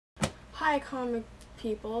Hi, comic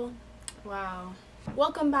people. Wow.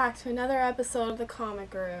 Welcome back to another episode of the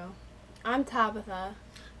Comic Guru. I'm Tabitha.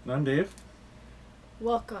 And I'm Dave.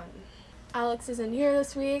 Welcome. Alex isn't here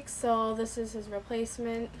this week, so this is his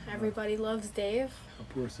replacement. Everybody loves Dave. A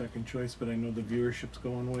poor second choice, but I know the viewership's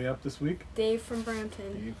going way up this week. Dave from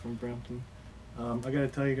Brampton. Dave from Brampton. I gotta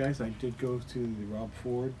tell you guys, I did go to the Rob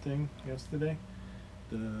Ford thing yesterday.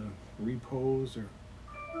 The repose, or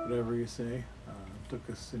whatever you say. Took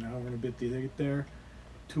us an hour and a bit to get there.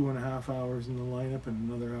 2.5 hours in the lineup and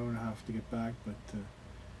another hour and a half to get back. But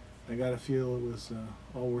I gotta feel it was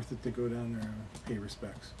all worth it to go down there and pay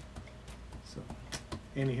respects. So,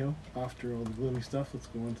 anyhow, after all the gloomy stuff, let's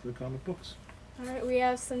go on to the comic books. Alright, we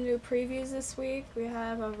have some new previews this week. We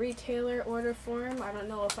have a retailer order form. I don't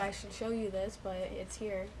know if I should show you this, but it's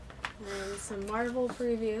here. And some Marvel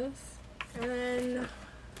previews. And then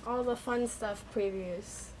all the fun stuff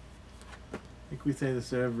previews. I think we say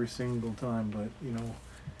this every single time, but you know,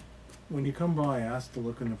 when you come by, ask to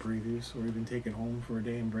look in the previews, or even take it home for a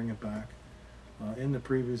day and bring it back. In the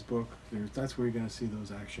previews book, that's where you're going to see those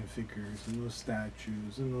action figures and those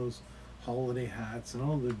statues and those holiday hats and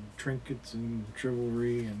all the trinkets and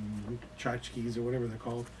chivalry and tchotchkes or whatever they're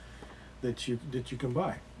called that you can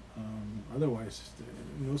buy. Otherwise,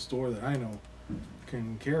 no store that I know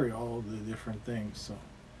can carry all of the different things. So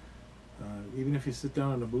even if you sit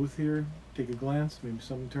down in a booth here, take a glance, maybe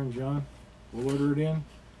something turns you on, we'll order it in.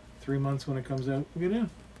 3 months when it comes out, we'll get in.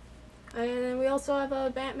 And then we also have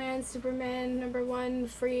a Batman Superman #1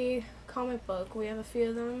 free comic book. We have a few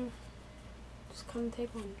of them. Just come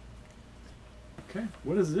take one. Okay,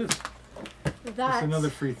 what is this? That's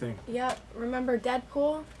another free thing. Yep. Remember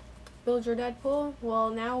Deadpool? Build your Deadpool?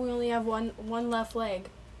 Well, now we only have one left leg.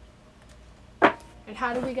 And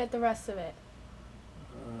how do we get the rest of it?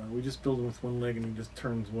 We just build him with one leg and he just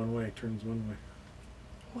turns one way.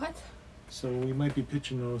 What? So we might be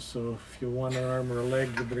pitching those, so if you want an arm or a leg,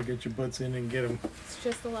 you better get your butts in and get them. It's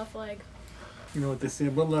just the left leg. You know what they say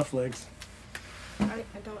about left legs? I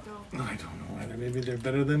don't know. I don't know either. Maybe they're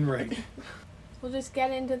better than right. We'll just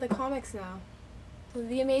get into the comics now.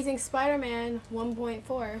 The Amazing Spider-Man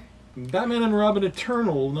 1.4. Batman and Robin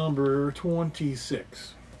Eternal number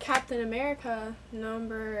 26. Captain America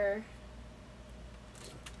number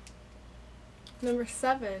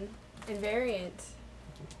 7 in variant.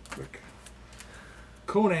 Quick.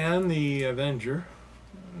 Conan the Avenger.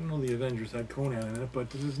 I don't know the Avengers had Conan in it, but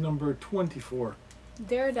this is number 24.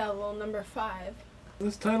 Daredevil number 5.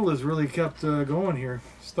 This title has really kept going here.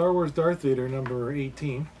 Star Wars Darth Vader number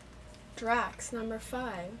 18. Drax number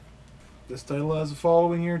 5. This title has a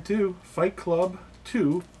following here too. Fight Club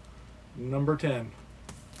 2 number 10.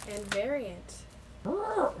 And variant.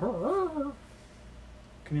 Can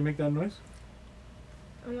you make that noise?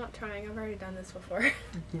 I'm not trying. I've already done this before.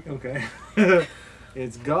 Okay.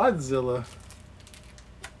 It's Godzilla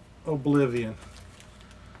Oblivion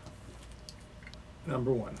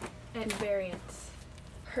number 1. And variants.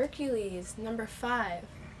 Hercules number 5.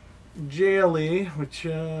 JLE, which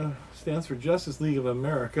stands for Justice League of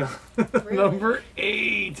America, Really? number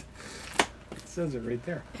 8. It says it right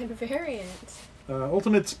there. And variant.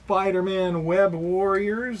 Ultimate Spider-Man Web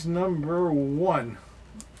Warriors number 1.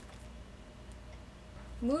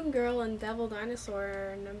 Moon Girl and Devil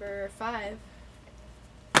Dinosaur number 5.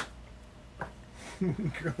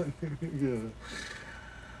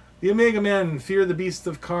 The Omega Men Fear the Beast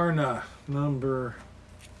of Karna number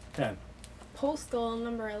 10. Postal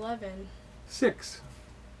number 11. 6.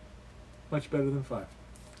 Much better than 5.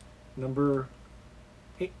 Number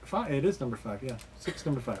 8. 5. It is number 5, yeah. 6,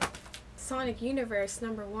 number 5. Sonic Universe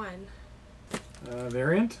number 1.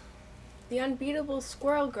 Variant. The Unbeatable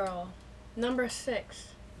Squirrel Girl number 6.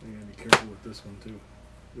 You gotta be careful with this one too.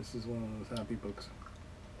 This is one of those happy books.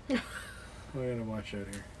 We gotta watch out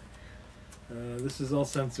here. This is all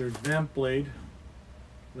censored. Vamp Blade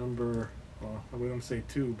number, well, I wouldn't say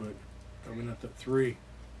 2, but probably not that 3.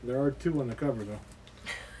 There are 2 on the cover though.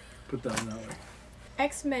 Put that one that way.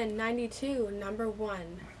 X-Men 92 number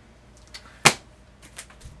 1.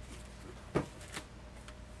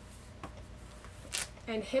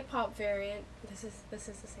 And hip hop variant. This is the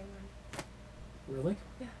same one. Really?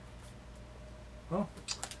 Yeah. Oh.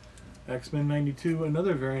 X-Men 92,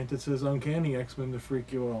 another variant that says Uncanny X-Men to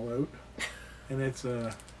freak you all out. And it's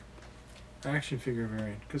a action figure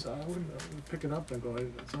variant. Because I would pick it up and go,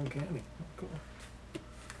 it's uncanny. Cool.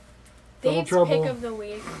 Dave's pick of the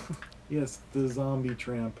week. Yes, the zombie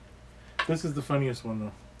tramp. This is the funniest one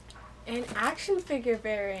though. An action figure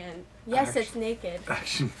variant. Yes, it's naked.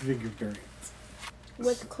 Action figure variant.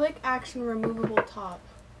 With click action removable top.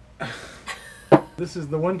 This is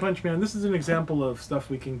the One Punch Man. This is an example of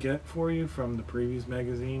stuff we can get for you from the Previews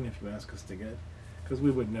magazine if you ask us to get. Because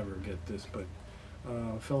we would never get this, but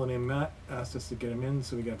a fellow named Matt asked us to get him in,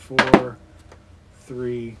 so we got 4,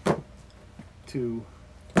 3, 2,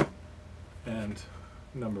 and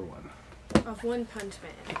number 1. Of One Punch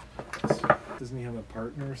Man. Doesn't he have a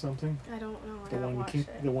partner or something? I don't know. I haven't watched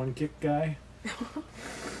it. The one kick guy?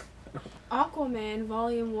 Aquaman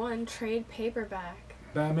Volume 1 trade paperback.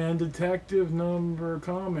 Batman Detective Number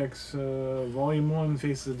Comics, Volume 1,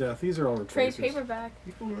 Faces of Death. These are all replaces. Trade paperback.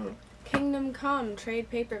 Kingdom Come trade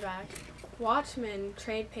paperback. Watchmen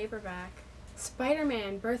trade paperback.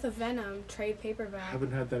 Spider-Man Birth of Venom trade paperback.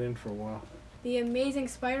 Haven't had that in for a while. The Amazing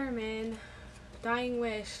Spider-Man Dying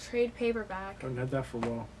Wish trade paperback. Haven't had that for a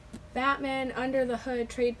while. Batman Under the Hood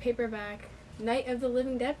trade paperback. Night of the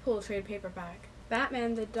Living Deadpool trade paperback.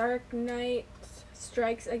 Batman The Dark Knight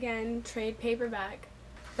Strikes Again trade paperback.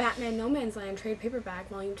 Batman No Man's Land trade paperback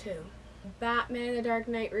Volume 2. Batman The Dark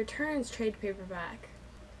Knight Returns trade paperback.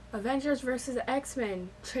 Avengers vs. X-Men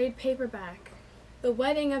trade paperback. The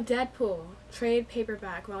Wedding of Deadpool trade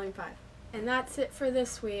paperback Volume 5. And that's it for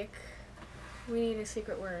this week. We need a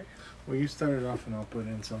secret word. Well, you started off and I'll put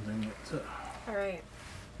in something that Alright.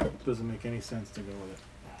 doesn't make any sense to go with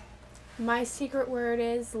it. My secret word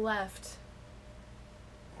is left.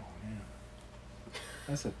 Oh, man.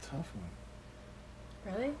 That's a tough one.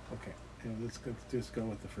 Really? Okay. Yeah, let's just go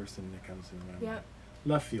with the first thing that comes in my mind. Yep.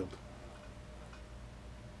 Left field.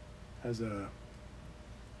 As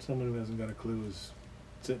someone who hasn't got a clue is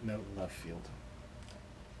sitting out in left field.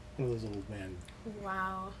 One of those old man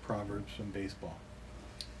Wow. proverbs from baseball.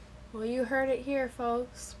 Well, you heard it here,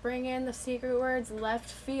 folks. Bring in the secret words left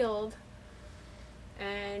field,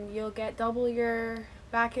 and you'll get double your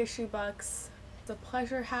back issue bucks. It's a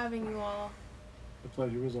pleasure having you all. The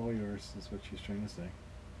pleasure was all yours, is what she's trying to say.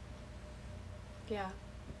 Yeah.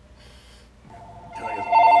 Tell you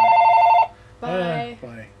Bye.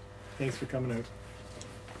 bye. Thanks for coming out.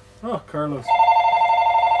 Oh, Carlos.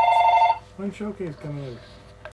 When Showcase coming out?